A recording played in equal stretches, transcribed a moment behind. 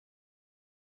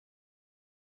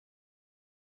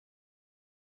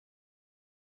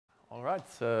All right,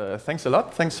 thanks a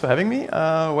lot. Thanks for having me.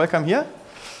 Welcome here.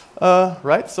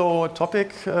 Right, so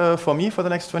topic for me for the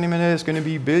next 20 minutes is going to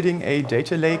be building a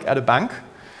data lake at a bank.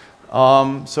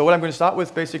 So what I'm going to start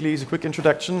with basically is a quick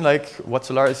introduction, like what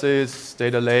Solaris is,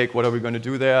 data lake, what are we going to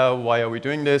do there, why are we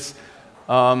doing this?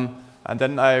 And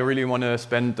then I really want to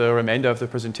spend the remainder of the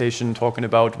presentation talking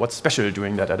about what's special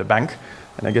doing that at a bank.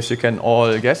 And I guess you can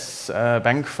all guess,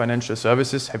 bank, financial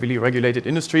services, heavily regulated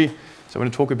industry. So I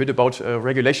want to talk a bit about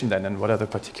regulation then and what are the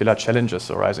particular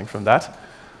challenges arising from that.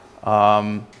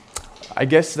 I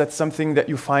guess that's something that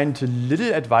you find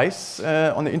little advice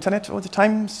on the internet all the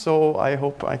time. So I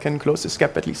hope I can close this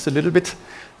gap at least a little bit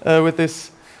with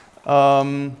this.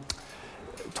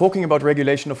 Talking about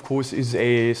regulation, of course, is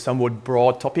a somewhat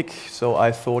broad topic. So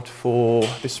I thought for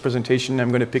this presentation, I'm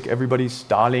going to pick everybody's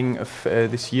darling of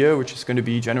this year, which is going to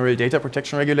be general data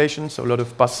protection regulation. So a lot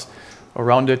of buzz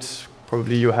around it.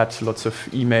 Probably you had lots of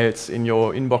emails in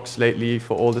your inbox lately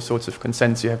for all the sorts of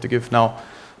consents you have to give now.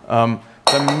 So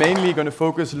I'm mainly going to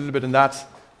focus a little bit on that,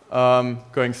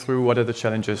 going through what are the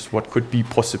challenges, what could be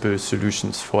possible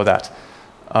solutions for that.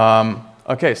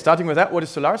 Okay, starting with that, what is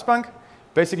SolarisBank?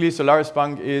 Basically,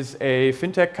 SolarisBank is a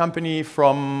fintech company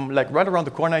from like right around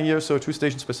the corner here, so 2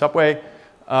 stations per subway.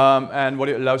 And what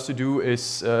it allows to do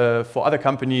is for other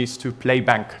companies to play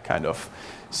bank, kind of.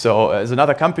 So as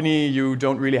another company, you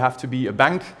don't really have to be a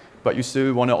bank, but you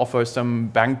still want to offer some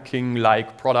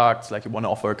banking-like products, like you want to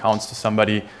offer accounts to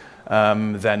somebody.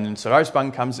 Then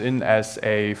SolarisBank comes in as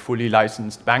a fully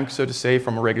licensed bank, so to say,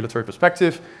 from a regulatory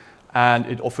perspective. And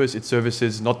it offers its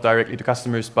services not directly to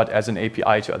customers, but as an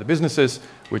API to other businesses,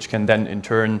 which can then in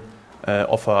turn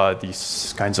offer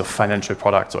these kinds of financial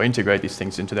products or integrate these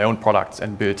things into their own products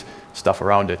and build stuff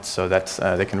around it so that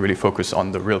they can really focus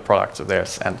on the real products of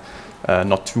theirs and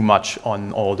not too much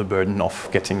on all the burden of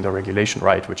getting the regulation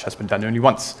right, which has been done only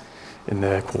once in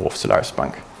the core of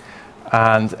SolarisBank.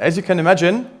 And as you can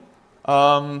imagine,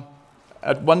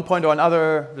 at one point or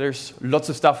another, there's lots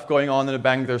of stuff going on in a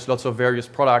bank. There's lots of various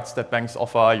products that banks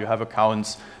offer. You have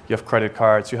accounts, you have credit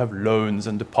cards, you have loans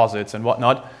and deposits and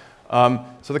whatnot.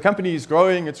 So the company is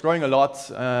growing. It's growing a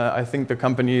lot. I think the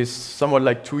company is somewhat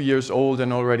like 2 years old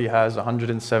and already has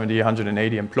 170,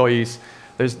 180 employees.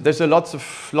 There's lots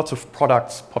of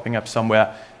products popping up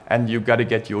somewhere, and you've got to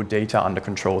get your data under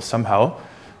control somehow.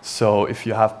 So if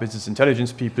you have business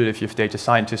intelligence people, if you have data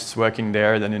scientists working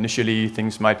there, then initially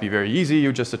things might be very easy.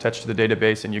 You just attach to the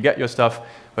database and you get your stuff.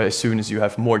 But as soon as you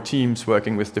have more teams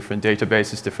working with different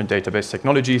databases, different database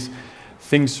technologies,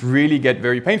 things really get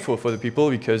very painful for the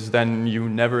people because then you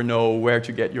never know where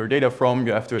to get your data from.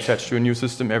 You have to attach to a new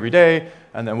system every day.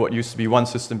 And then what used to be 1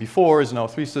 system before is now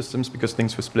 3 systems because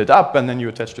things were split up. And then you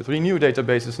attach to 3 new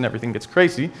databases and everything gets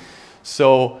crazy.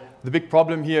 So the big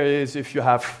problem here is if you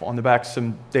have on the back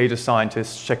some data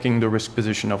scientists checking the risk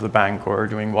position of the bank or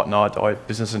doing whatnot, or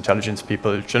business intelligence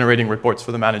people generating reports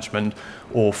for the management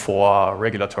or for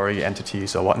regulatory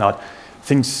entities or whatnot,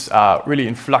 things are really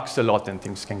in flux a lot and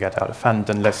things can get out of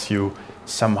hand unless you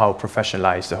somehow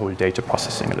professionalize the whole data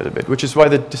processing a little bit, which is why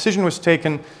the decision was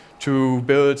taken to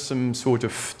build some sort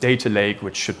of data lake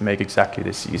which should make exactly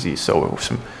this easy. So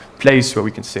some place where we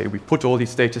can say we put all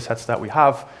these data sets that we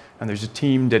have, and there's a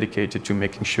team dedicated to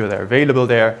making sure they're available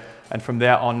there. And from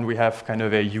there on, we have kind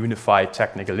of a unified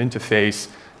technical interface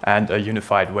and a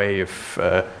unified way of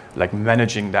like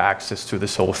managing the access to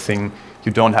this whole thing.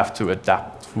 You don't have to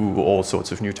adapt to all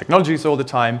sorts of new technologies all the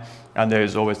time. And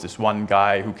there's always this one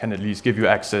guy who can at least give you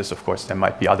access. Of course, there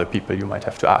might be other people you might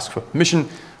have to ask for permission,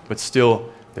 but still,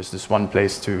 there's this one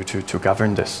place to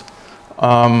govern this.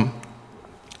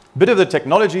 Bit of the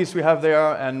technologies we have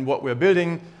there and what we're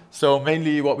building. So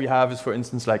mainly what we have is, for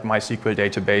instance, like MySQL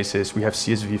databases. We have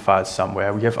CSV files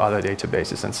somewhere. We have other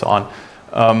databases and so on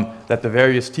that the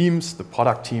various teams, the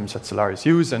product teams at Solaris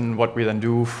use. And what we then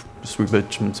do is we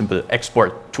build some simple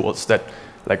export tools that,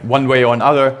 like one way or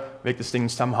another, make this thing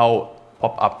somehow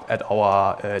pop up at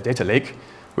our data lake,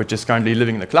 which is currently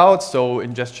living in the cloud. So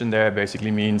ingestion there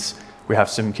basically means we have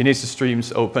some Kinesis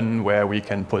streams open where we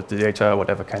can put the data,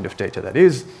 whatever kind of data that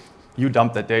is. You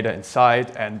dump that data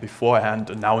inside and beforehand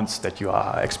announce that you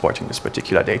are exporting this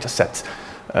particular data set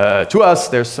to us.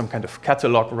 There's some kind of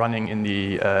catalog running in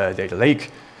the data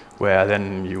lake where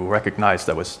then you recognize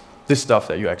that was this stuff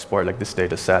that you export, like this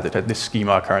data set, it had this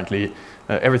schema currently.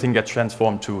 Everything gets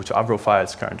transformed to Avro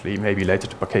files currently, maybe later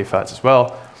to Parquet files as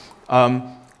well.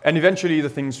 And eventually the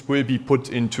things will be put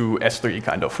into S3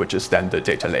 kind of, which is then the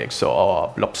data lake, so our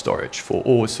blob storage for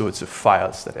all sorts of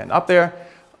files that end up there.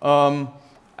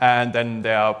 And then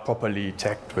they are properly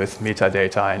tagged with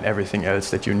metadata and everything else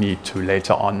that you need to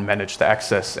later on manage the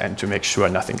access and to make sure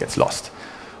nothing gets lost.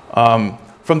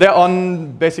 From there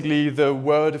on, basically, the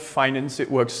world of finance, it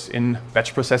works in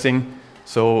batch processing.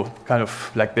 So kind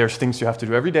of like there's things you have to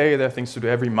do every day, there are things to do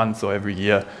every month or every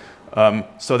year.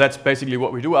 So that's basically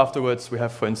what we do afterwards. We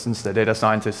have, for instance, the data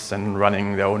scientists and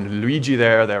running their own Luigi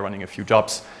there. They're running a few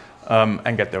jobs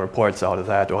and get their reports out of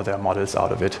that or their models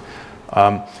out of it.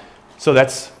 So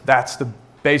that's the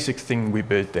basic thing we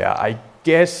built there. I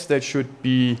guess that should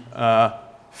be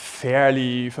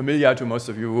fairly familiar to most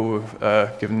of you,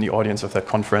 given the audience of that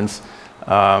conference.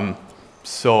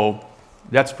 So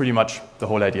that's pretty much the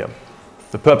whole idea.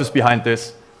 The purpose behind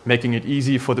this, making it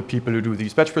easy for the people who do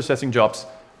these batch processing jobs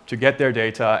to get their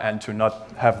data and to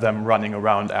not have them running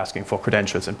around asking for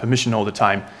credentials and permission all the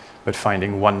time, but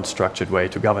finding one structured way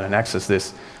to govern and access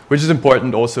this, which is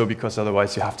important also because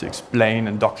otherwise you have to explain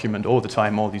and document all the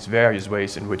time all these various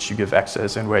ways in which you give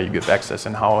access and where you give access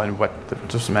and how and what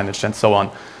is managed and so on,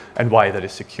 and why that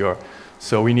is secure.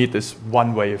 So we need this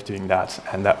one way of doing that,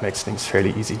 and that makes things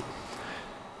fairly easy.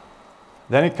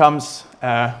 Then it comes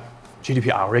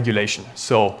GDPR regulation.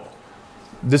 So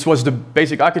this was the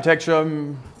basic architecture,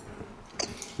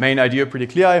 main idea pretty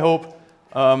clear, I hope.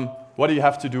 What do you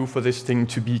have to do for this thing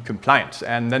to be compliant?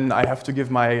 And then I have to give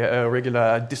my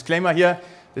regular disclaimer here.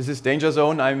 This is danger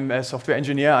zone. I'm a software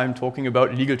engineer. I'm talking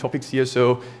about legal topics here,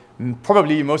 so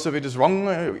probably most of it is wrong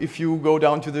if you go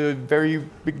down to the very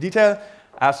big detail.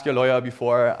 Ask your lawyer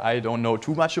before. I don't know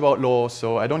too much about law,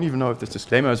 so I don't even know if this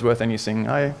disclaimer is worth anything.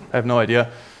 I have no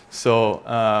idea. So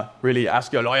really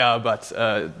ask your lawyer, but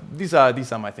these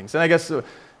are my things. And I guess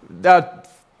there are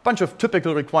a bunch of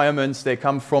typical requirements. They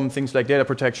come from things like data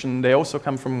protection. They also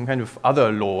come from kind of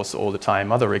other laws all the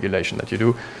time, other regulation that you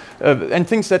do, and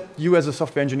things that you as a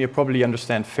software engineer probably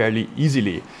understand fairly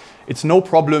easily. It's no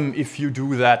problem if you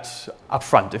do that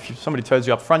upfront. If somebody tells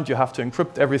you upfront you have to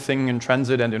encrypt everything in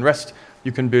transit and in rest,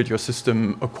 you can build your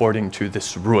system according to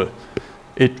this rule.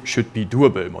 It should be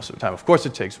doable most of the time. Of course,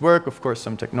 it takes work. Of course,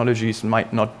 some technologies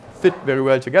might not fit very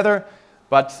well together,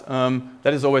 but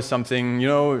that is always something, you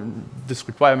know, this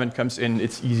requirement comes in,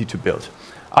 it's easy to build.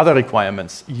 Other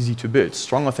requirements, easy to build.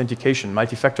 Strong authentication,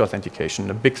 multi-factor authentication.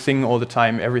 A big thing all the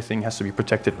time, everything has to be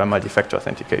protected by multi-factor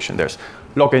authentication. There's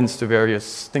logins to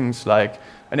various things like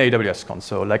an AWS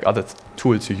console, like other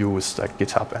tools you use, like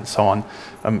GitHub and so on.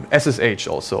 SSH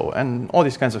also, and all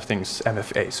these kinds of things.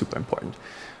 MFA, super important.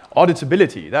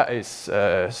 Auditability, that is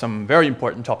some very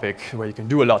important topic where you can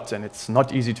do a lot and it's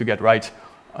not easy to get right.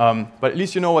 But at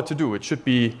least you know what to do. It should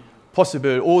be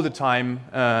possible all the time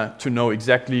to know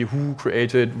exactly who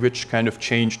created which kind of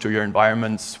change to your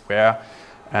environments, where.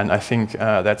 And I think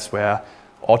that's where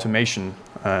automation,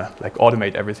 like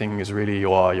automate everything, is really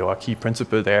your key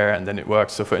principle there, and then it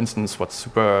works. So for instance, what's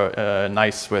super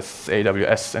nice with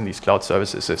AWS and these cloud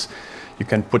services is you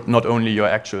can put not only your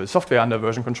actual software under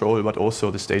version control, but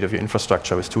also the state of your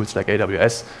infrastructure with tools like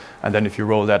AWS. And then if you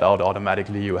roll that out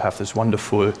automatically, you have this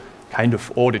wonderful kind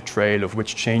of audit trail of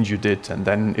which change you did, and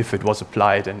then if it was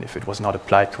applied and if it was not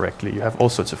applied correctly. You have all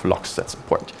sorts of logs. That's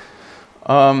important.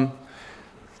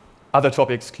 Other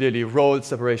topics, clearly role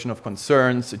separation of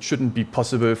concerns. It shouldn't be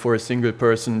possible for a single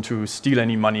person to steal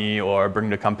any money or bring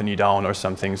the company down or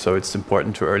something, so it's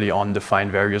important to early on define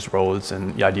various roles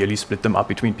and ideally split them up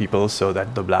between people so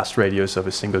that the blast radius of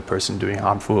a single person doing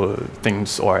harmful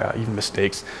things or even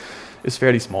mistakes is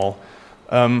fairly small.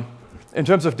 In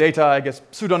terms of data, I guess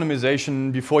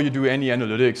pseudonymization, before you do any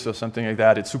analytics or something like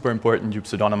that, it's super important you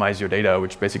pseudonymize your data,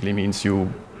 which basically means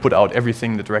you put out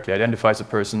everything that directly identifies a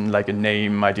person, like a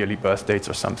name, ideally birth dates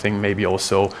or something, maybe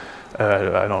also, I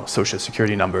don't know, social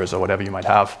security numbers or whatever you might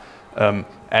have,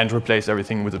 and replace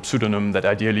everything with a pseudonym that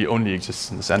ideally only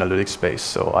exists in this analytics space.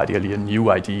 So ideally a new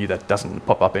ID that doesn't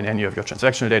pop up in any of your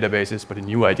transactional databases, but a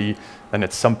new ID, then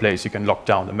at some place you can lock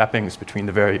down the mappings between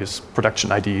the various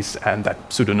production IDs and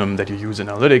that pseudonym that you use in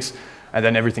analytics, and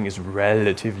then everything is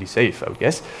relatively safe, I would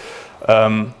guess.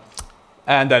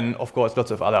 And then, of course,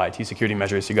 lots of other IT security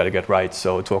measures you got to get right,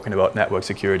 so talking about network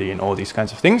security and all these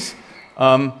kinds of things.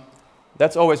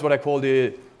 That's always what I call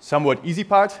the somewhat easy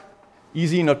part.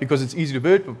 Easy, not because it's easy to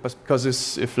build, but because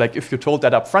if you're told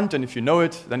that up front and if you know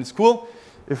it, then it's cool.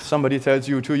 If somebody tells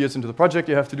you 2 years into the project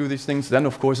you have to do these things, then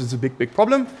of course it's a big, big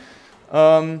problem.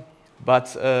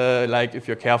 But if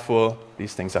you're careful,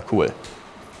 these things are cool.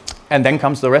 And then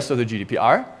comes the rest of the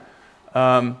GDPR.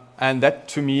 And that,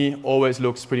 to me, always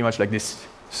looks pretty much like this.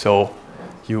 So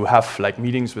you have like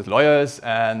meetings with lawyers,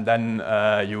 and then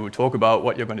you talk about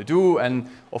what you're going to do. And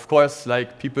of course,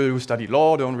 like people who study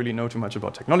law don't really know too much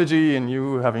about technology, and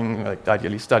you, having like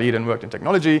ideally studied and worked in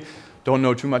technology, don't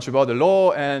know too much about the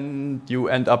law, and you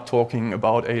end up talking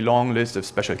about a long list of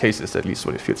special cases, at least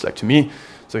what it feels like to me.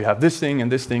 So you have this thing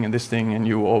and this thing and this thing, and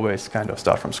you always kind of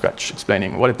start from scratch,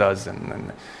 explaining what it does,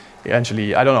 and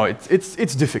eventually, I don't know,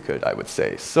 it's difficult, I would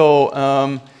say.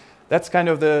 So that's kind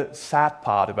of the sad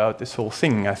part about this whole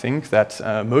thing, I think, that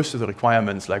most of the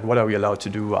requirements, like what are we allowed to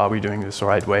do, are we doing this the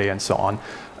right way, and so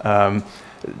on,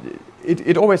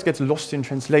 it always gets lost in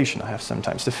translation, I have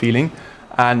sometimes the feeling.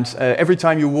 And every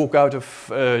time you walk out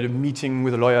of a meeting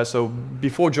with a lawyer, so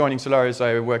before joining Solaris,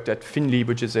 I worked at Finleap,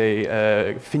 which is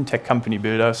a fintech company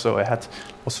builder, so I had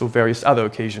also various other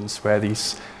occasions where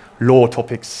these law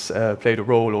topics played a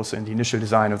role also in the initial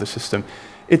design of the system.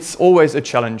 It's always a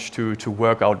challenge to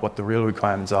work out what the real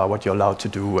requirements are, what you're allowed to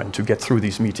do, and to get through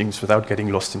these meetings without getting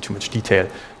lost in too much detail,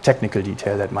 technical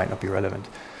detail that might not be relevant.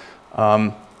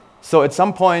 So at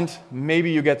some point,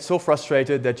 maybe you get so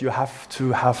frustrated that you have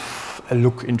to have a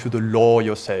look into the law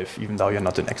yourself, even though you're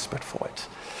not an expert for it.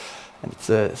 And it's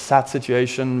a sad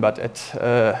situation, but at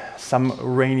some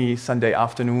rainy Sunday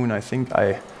afternoon, I think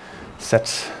I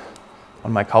sat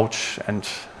on my couch and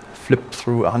flipped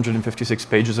through 156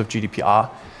 pages of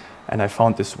GDPR, and I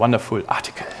found this wonderful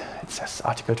article. It says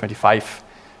Article 25,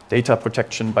 data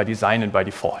protection by design and by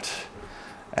default.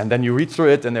 And then you read through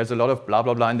it, and there's a lot of blah,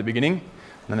 blah, blah in the beginning.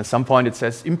 And then at some point it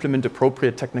says, implement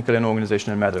appropriate technical and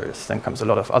organizational measures. Then comes a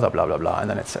lot of other blah, blah, blah. And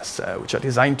then it says, which are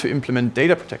designed to implement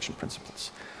data protection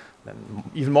principles. Then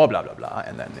even more blah, blah, blah.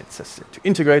 And then it says to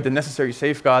integrate the necessary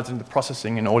safeguards in the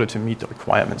processing in order to meet the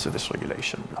requirements of this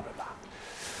regulation, blah, blah, blah.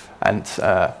 And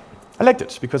I liked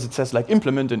it because it says like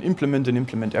implement and implement and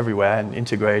implement everywhere and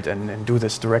integrate and do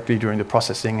this directly during the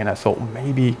processing. And I thought, well,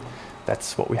 maybe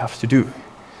that's what we have to do.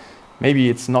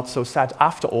 Maybe it's not so sad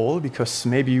after all, because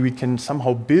maybe we can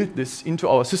somehow build this into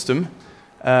our system,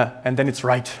 and then it's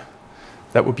right.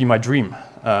 That would be my dream.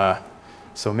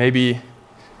 So maybe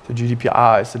the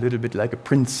GDPR is a little bit like a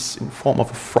prince in form of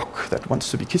a frog that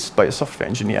wants to be kissed by a software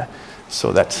engineer,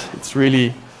 so that it's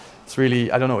really,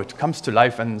 I don't know, it comes to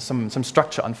life and some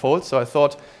structure unfolds. So I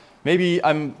thought, maybe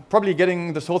I'm probably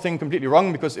getting this whole thing completely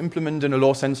wrong, because implement in a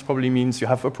law sense probably means you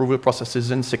have approval processes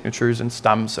and signatures and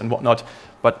stamps and whatnot.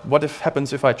 But what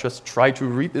happens if I just try to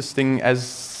read this thing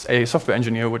as a software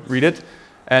engineer would read it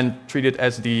and treat it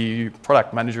as the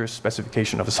product manager's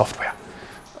specification of the software?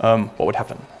 What would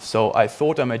happen? So I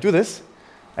thought I might do this,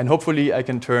 and hopefully I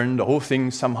can turn the whole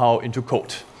thing somehow into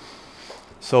code.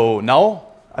 So now,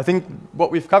 I think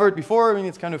what we've covered before, I mean,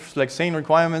 it's kind of like saying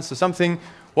requirements or something.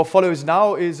 What follows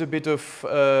now is a bit of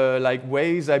like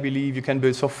ways, I believe, you can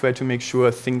build software to make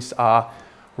sure things are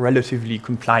relatively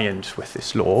compliant with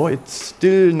this law. It's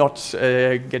still not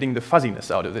getting the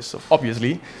fuzziness out of this,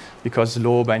 obviously, because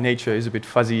law by nature is a bit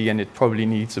fuzzy, and it probably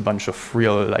needs a bunch of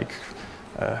real like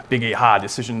big aha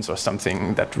decisions or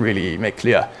something that really make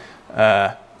clear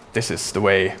this is the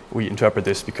way we interpret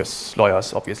this, because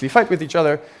lawyers obviously fight with each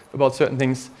other about certain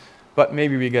things. But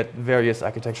maybe we get various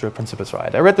architectural principles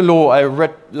right. I read the law, I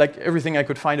read like everything I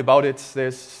could find about it.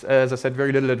 There's, as I said,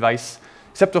 very little advice,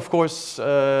 except of course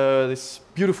this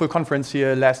beautiful conference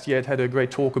here last year. It had a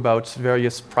great talk about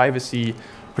various privacy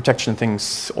protection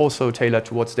things, also tailored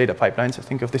towards data pipelines. I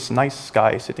think of this nice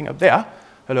guy sitting up there.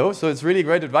 Hello, so it's really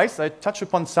great advice. I touch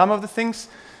upon some of the things.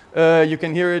 You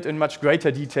can hear it in much greater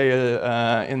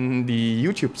detail in the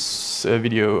YouTube's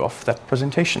video of that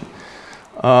presentation.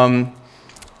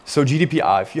 So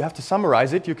GDPR, if you have to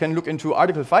summarize it, you can look into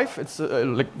Article 5. It's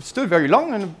like still very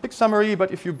long and a big summary,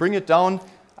 but if you bring it down,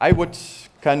 I would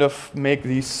kind of make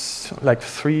these like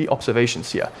 3 observations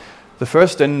here. The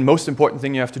first and most important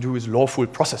thing you have to do is lawful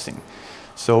processing.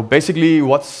 So basically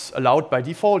what's allowed by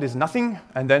default is nothing,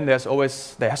 and then there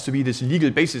has to be this legal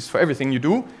basis for everything you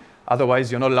do,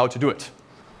 otherwise you're not allowed to do it.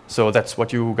 So that's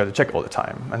what you got to check all the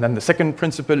time. And then the second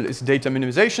principle is data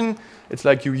minimization. It's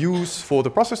like you use for the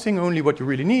processing only what you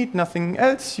really need, nothing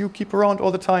else you keep around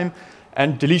all the time.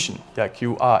 And deletion, like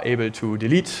you are able to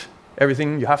delete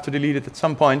everything, you have to delete it at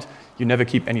some point, you never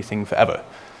keep anything forever.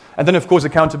 And then of course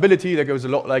accountability, that goes a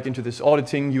lot like into this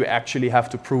auditing. You actually have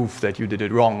to prove that you did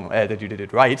it wrong, that you did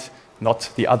it right, not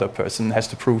the other person has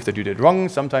to prove that you did it wrong.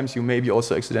 Sometimes you maybe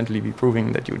also accidentally be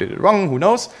proving that you did it wrong, who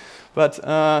knows. But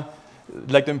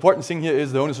like the important thing here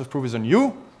is the onus of proof is on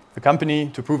you, the company,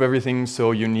 to prove everything.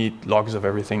 So you need logs of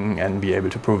everything and be able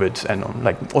to prove it, and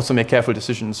like also make careful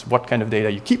decisions what kind of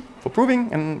data you keep for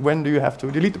proving and when do you have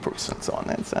to delete the proofs and so on.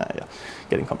 It's yeah,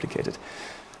 getting complicated.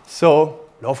 So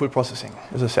lawful processing,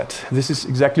 as I said, this is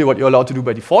exactly what you're allowed to do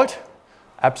by default.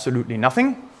 absolutely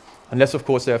nothing, unless, of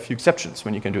course, there are a few exceptions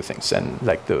when you can do things. And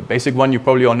like the basic one you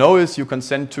probably all know is you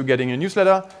consent to getting a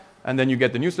newsletter, and then you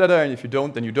get the newsletter, and if you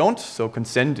don't, then you don't. So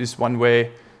consent is one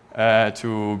way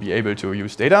to be able to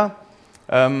use data.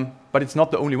 But it's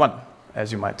not the only one,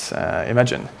 as you might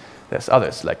imagine. There's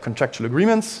others, like contractual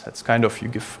agreements. That's kind of, you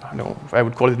give, I don't know, I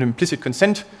would call it an implicit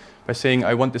consent by saying,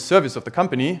 I want the service of the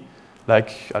company.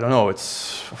 Like, I don't know,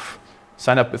 it's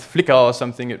sign up with Flickr or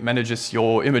something, it manages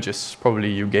your images.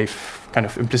 Probably you gave kind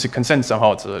of implicit consent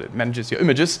somehow, so it manages your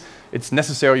images. It's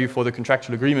necessary for the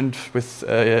contractual agreement with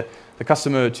the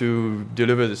customer to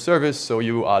deliver the service, so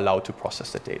you are allowed to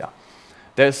process that data.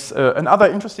 There's another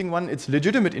interesting one, it's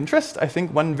legitimate interest. I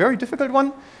think one very difficult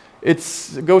one. It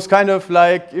goes kind of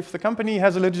like if the company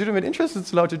has a legitimate interest,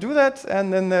 it's allowed to do that,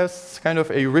 and then there's kind of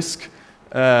a risk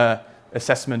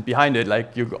assessment behind it,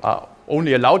 like you are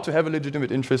only allowed to have a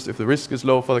legitimate interest if the risk is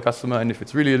low for the customer and if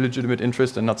it's really a legitimate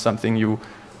interest and not something you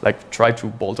like try to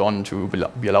bolt on to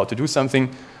be allowed to do something.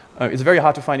 It's very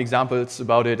hard to find examples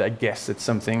about it. I guess it's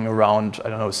something around, I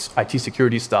don't know, IT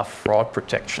security stuff, fraud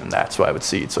protection, that's where I would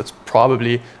see it. So it's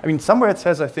probably, I mean, somewhere it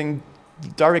says, I think,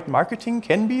 direct marketing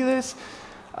can be this.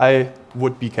 I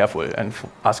would be careful and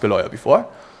ask a lawyer before.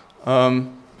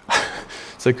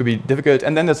 So it could be difficult.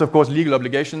 And then there's, of course, legal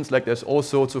obligations. Like there's all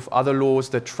sorts of other laws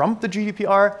that trump the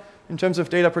GDPR in terms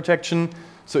of data protection.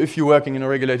 So if you're working in a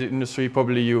regulated industry,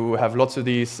 probably you have lots of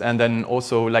these. And then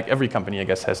also, like every company, I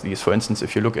guess, has these. For instance,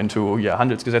 if you look into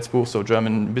Handelsgesetzbuch, so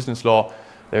German business law,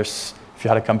 there's, if you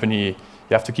had a company, you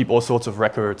have to keep all sorts of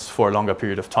records for a longer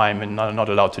period of time and not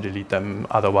allowed to delete them.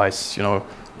 Otherwise, you know,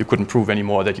 you couldn't prove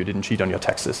anymore that you didn't cheat on your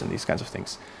taxes and these kinds of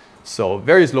things. So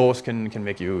various laws can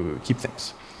make you keep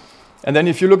things. And then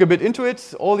if you look a bit into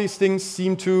it, all these things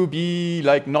seem to be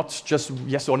like not just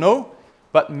yes or no,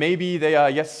 but maybe they are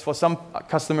yes for some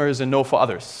customers and no for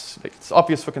others. Like it's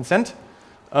obvious for consent.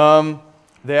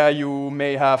 There you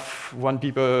may have one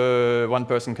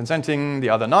person consenting, the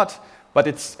other not, but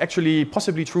it's actually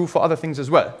possibly true for other things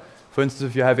as well. For instance,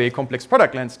 if you have a complex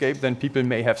product landscape, then people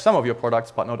may have some of your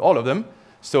products, but not all of them.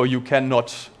 So you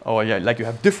cannot, like you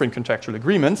have different contractual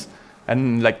agreements,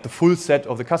 and like the full set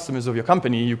of the customers of your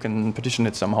company, you can partition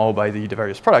it somehow by the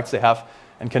various products they have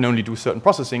and can only do certain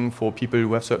processing for people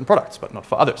who have certain products, but not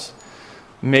for others.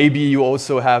 Maybe you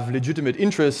also have legitimate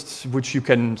interests, which you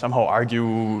can somehow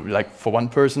argue, like for one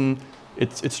person,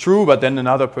 it's true, but then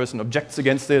another person objects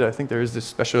against it. I think there is this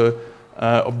special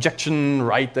objection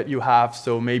right that you have,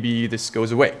 so maybe this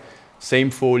goes away.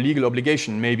 Same for legal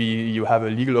obligation. Maybe you have a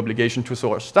legal obligation to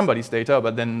source somebody's data,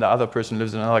 but then the other person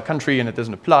lives in another country and it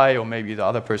doesn't apply, or maybe the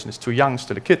other person is too young,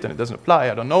 still a kid, and it doesn't apply,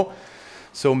 I don't know.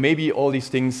 So maybe all these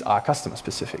things are customer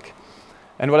specific.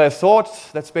 And what I thought,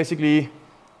 that's basically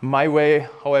my way,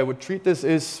 how I would treat this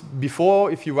is,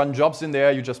 before, if you run jobs in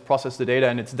there, you just process the data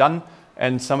and it's done,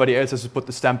 and somebody else has to put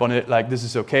the stamp on it, like this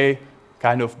is okay,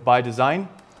 kind of by design.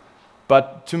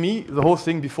 But to me, the whole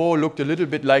thing before looked a little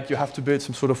bit like you have to build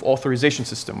some sort of authorization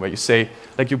system where you say,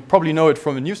 like you probably know it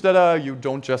from a newsletter, you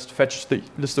don't just fetch the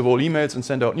list of all emails and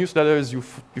send out newsletters, you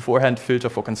beforehand filter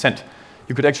for consent.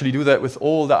 You could actually do that with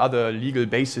all the other legal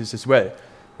bases as well,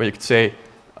 where you could say,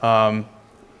 I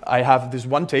have this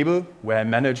one table where I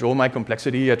manage all my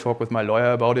complexity, I talk with my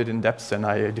lawyer about it in depth, and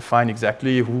I define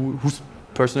exactly whose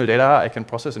personal data I can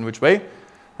process in which way.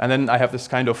 And then I have this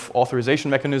kind of authorization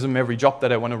mechanism. Every job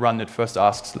that I want to run, it first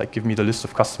asks, like, give me the list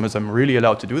of customers I'm really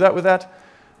allowed to do that with that.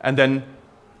 And then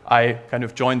I kind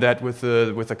of join that with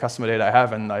the customer data I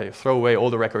have, and I throw away all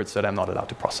the records that I'm not allowed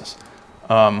to process.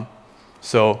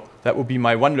 So that would be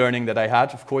my one learning that I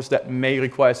had. Of course, that may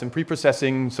require some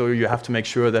pre-processing, so you have to make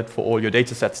sure that for all your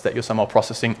data sets that you're somehow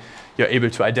processing, you're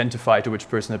able to identify to which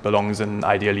person it belongs, and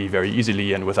ideally very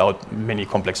easily and without many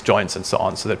complex joins and so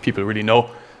on, so that people really know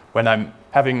when I'm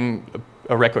having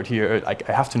a record here, I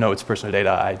have to know it's personal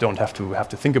data. I don't have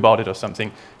to think about it or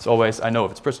something. It's always, I know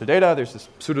if it's personal data, there's this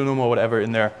pseudonym or whatever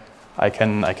in there, I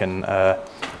can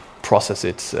process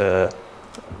it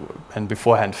and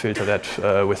beforehand filter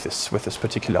that with this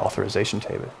particular authorization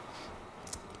table.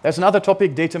 There's another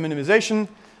topic, data minimization.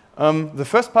 The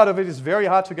first part of it is very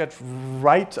hard to get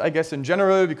right, I guess, in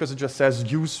general, because it just says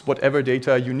use whatever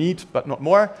data you need, but not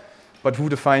more. But who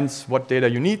defines what data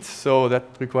you need? So that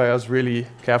requires really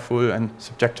careful and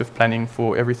subjective planning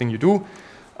for everything you do.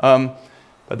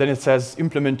 But then it says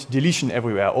implement deletion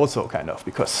everywhere also, kind of,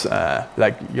 because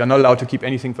like you're not allowed to keep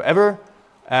anything forever.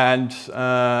 And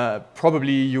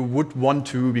probably you would want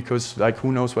to, because like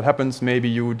who knows what happens. Maybe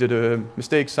you did a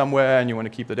mistake somewhere and you want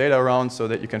to keep the data around so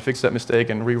that you can fix that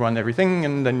mistake and rerun everything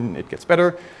and then it gets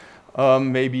better.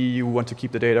 Maybe you want to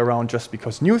keep the data around just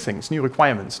because new things, new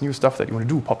requirements, new stuff that you want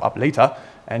to do pop up later,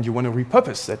 and you want to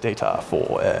repurpose that data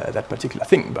for that particular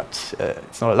thing, but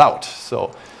it's not allowed.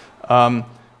 So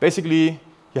basically,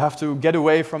 you have to get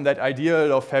away from that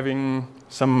idea of having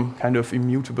some kind of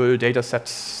immutable data set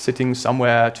sitting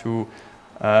somewhere to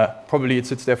probably it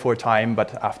sits there for a time,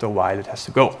 but after a while it has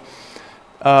to go.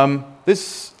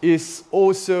 This is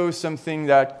also something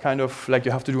that kind of like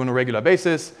you have to do on a regular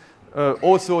basis.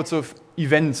 All sorts of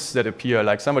events that appear,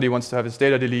 like somebody wants to have his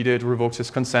data deleted, revokes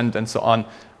his consent, and so on,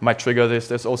 might trigger this.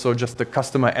 There's also just the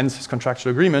customer ends his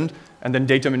contractual agreement, and then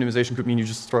data minimization could mean you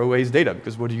just throw away his data,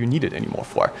 because what do you need it anymore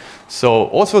for? So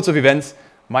all sorts of events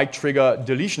might trigger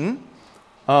deletion.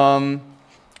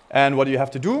 And what do you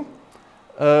have to do?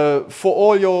 For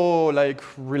all your like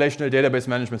relational database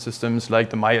management systems, like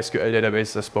the MySQL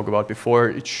database I spoke about before,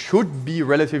 it should be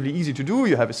relatively easy to do.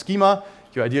 You have a schema.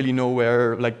 You ideally know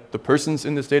where like the persons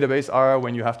in this database are.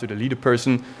 When you have to delete a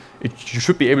person, you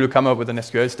should be able to come up with an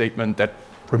SQL statement that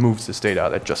removes this data,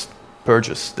 that just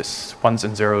purges this ones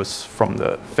and zeros from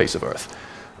the face of Earth.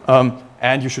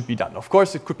 And you should be done. Of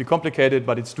course, it could be complicated,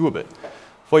 but it's doable.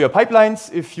 For your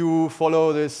pipelines, if you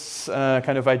follow this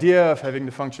kind of idea of having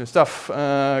the functional stuff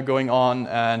going on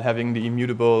and having the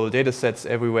immutable data sets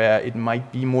everywhere, it might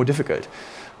be more difficult.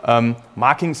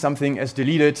 Marking something as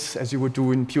deleted, as you would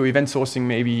do in pure event sourcing,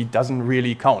 maybe doesn't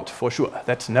really count for sure.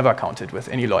 That's never counted with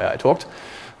any lawyer I talked.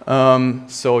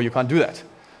 So you can't do that.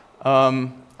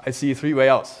 I see three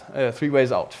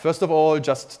ways out. First of all,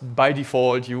 just by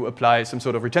default, you apply some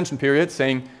sort of retention period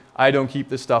saying, I don't keep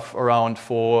this stuff around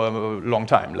for a long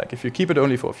time. Like if you keep it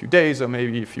only for a few days or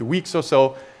maybe a few weeks or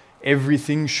so,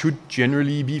 everything should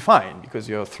generally be fine because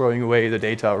you're throwing away the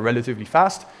data relatively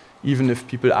fast. Even if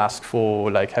people ask for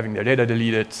like having their data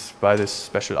deleted by this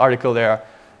special article there,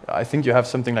 I think you have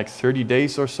something like 30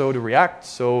 days or so to react,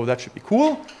 so that should be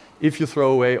cool if you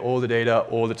throw away all the data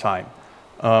all the time.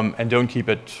 And don't keep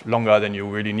it longer than you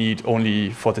really need,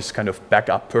 only for this kind of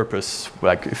backup purpose,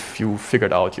 like if you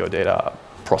figured out your data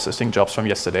processing jobs from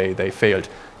yesterday, they failed,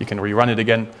 you can rerun it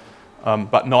again,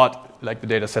 but not like the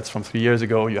data sets from 3 years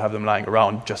ago, you have them lying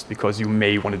around just because you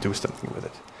may want to do something with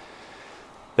it.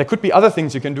 There could be other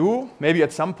things you can do. Maybe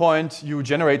at some point you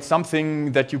generate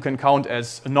something that you can count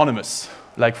as anonymous.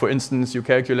 Like for instance, you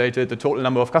calculated the total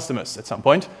number of customers at some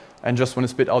point and just want to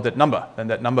spit out that number. And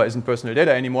that number isn't personal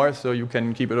data anymore, so you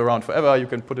can keep it around forever. You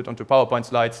can put it onto PowerPoint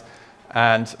slides,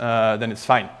 and then it's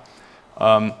fine.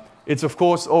 It's of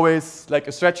course always like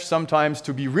a stretch sometimes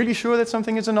to be really sure that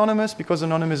something is anonymous, because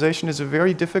anonymization is a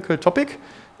very difficult topic.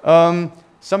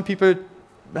 Some people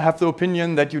have the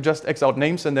opinion that you just X out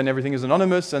names and then everything is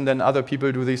anonymous, and then other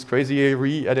people do these crazy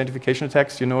re-identification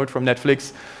attacks. You know it from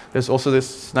Netflix. There's also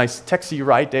this nice taxi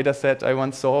ride data set I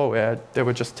once saw where there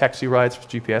were just taxi rides with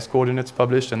GPS coordinates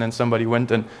published, and then somebody went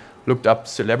and looked up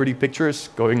celebrity pictures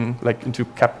going like into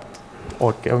caps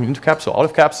or out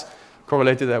of caps,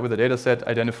 correlated that with a data set,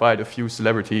 identified a few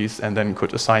celebrities, and then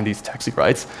could assign these taxi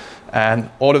rides. And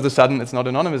all of a sudden, it's not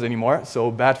anonymous anymore.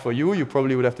 So bad for you. You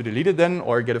probably would have to delete it then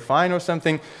or get a fine or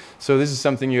something. So this is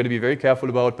something you got to be very careful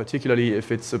about, particularly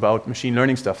if it's about machine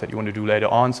learning stuff that you want to do later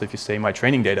on. So if you say my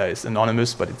training data is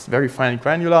anonymous, but it's very fine and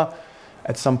granular,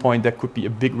 at some point that could be a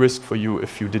big risk for you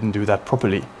if you didn't do that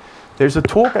properly. There's a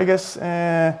talk, I guess,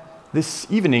 this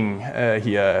evening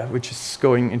here, which is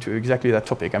going into exactly that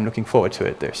topic. I'm looking forward to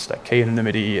it. There's like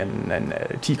k-anonymity and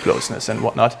t-closeness and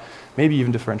whatnot. Maybe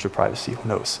even differential privacy, who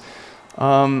knows.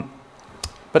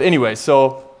 But anyway,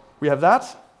 so we have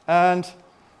that. And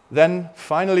then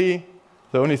finally,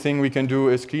 the only thing we can do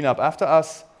is clean up after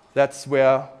us. That's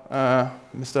where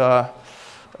Mr.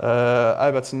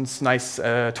 Albertson's nice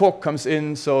talk comes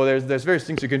in. So there's various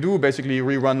things you can do. Basically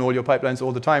rerun all your pipelines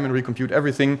all the time and recompute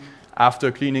everything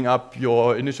after cleaning up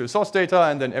your initial source data,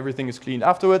 and then everything is cleaned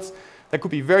afterwards. That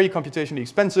could be very computationally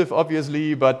expensive,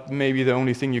 obviously, but maybe the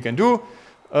only thing you can do.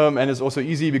 And it's also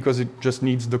easy because it just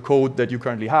needs the code that you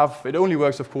currently have. It only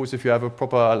works, of course, if you have a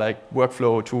proper like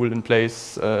workflow tool in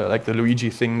place, like the Luigi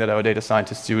thing that our data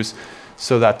scientists use,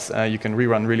 so that you can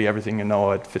rerun really everything and know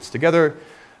how it fits together.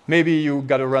 Maybe you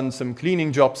got to run some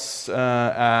cleaning jobs,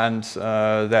 and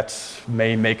that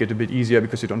may make it a bit easier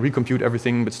because you don't recompute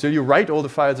everything, but still you write all the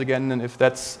files again, and if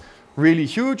that's really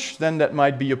huge, then that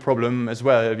might be a problem as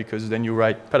well, because then you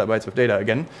write petabytes of data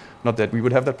again. Not that we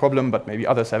would have that problem, but maybe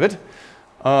others have it.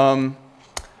 Other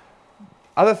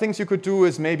things you could do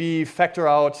is maybe factor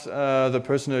out the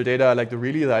personal data, like the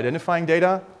identifying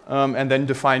data, and then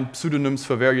define pseudonyms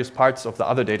for various parts of the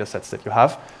other data sets that you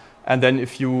have. And then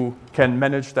if you can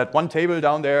manage that one table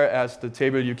down there as the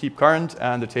table you keep current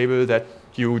and the table that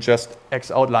you just X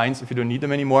out lines if you don't need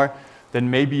them anymore, then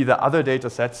maybe the other data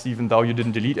sets, even though you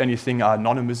didn't delete anything, are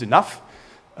anonymous enough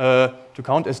to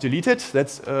count as deleted.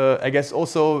 That's, I guess,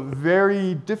 also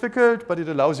very difficult, but it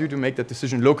allows you to make that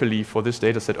decision locally for this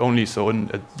data set only. So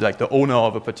like the owner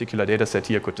of a particular data set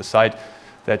here could decide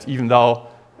that even though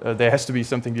there has to be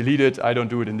something deleted, I don't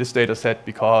do it in this data set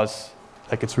because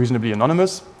like, it's reasonably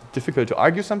anonymous. Difficult to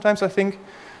argue sometimes, I think.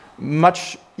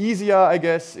 Much easier, I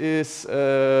guess, is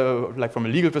like from a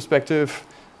legal perspective,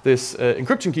 this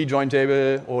encryption key join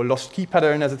table or lost key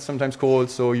pattern, as it's sometimes called.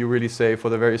 So you really say for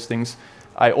the various things,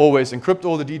 I always encrypt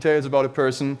all the details about a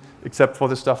person, except for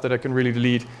the stuff that I can really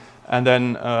delete. And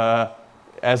then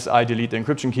as I delete the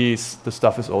encryption keys, the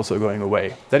stuff is also going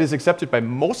away. That is accepted by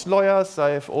most lawyers.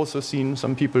 I've also seen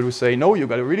some people who say, no, you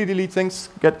got to really delete things,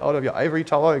 get out of your ivory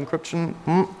tower encryption.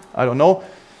 I don't know.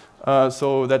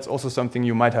 So that's also something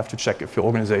you might have to check if your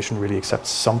organization really accepts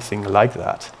something like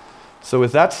that. So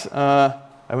with that,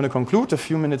 I want to conclude a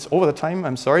few minutes over the time.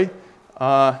 I'm sorry.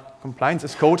 Compliance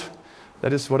is code.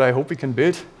 That is what I hope we can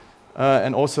build,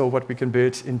 and also what we can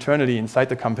build internally inside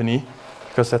the company,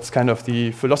 because that's kind of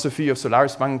the philosophy of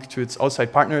SolarisBank to its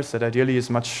outside partners, that ideally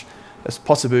as much as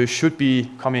possible should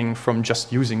be coming from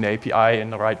just using the API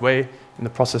in the right way, in the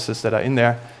processes that are in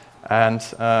there. And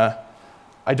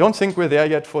I don't think we're there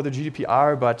yet for the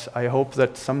GDPR, but I hope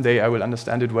that someday I will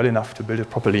understand it well enough to build it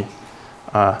properly.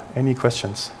 Any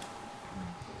questions?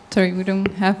 Sorry, we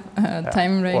don't have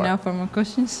time right now for more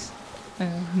questions.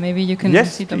 Maybe you can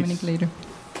see Dominic later.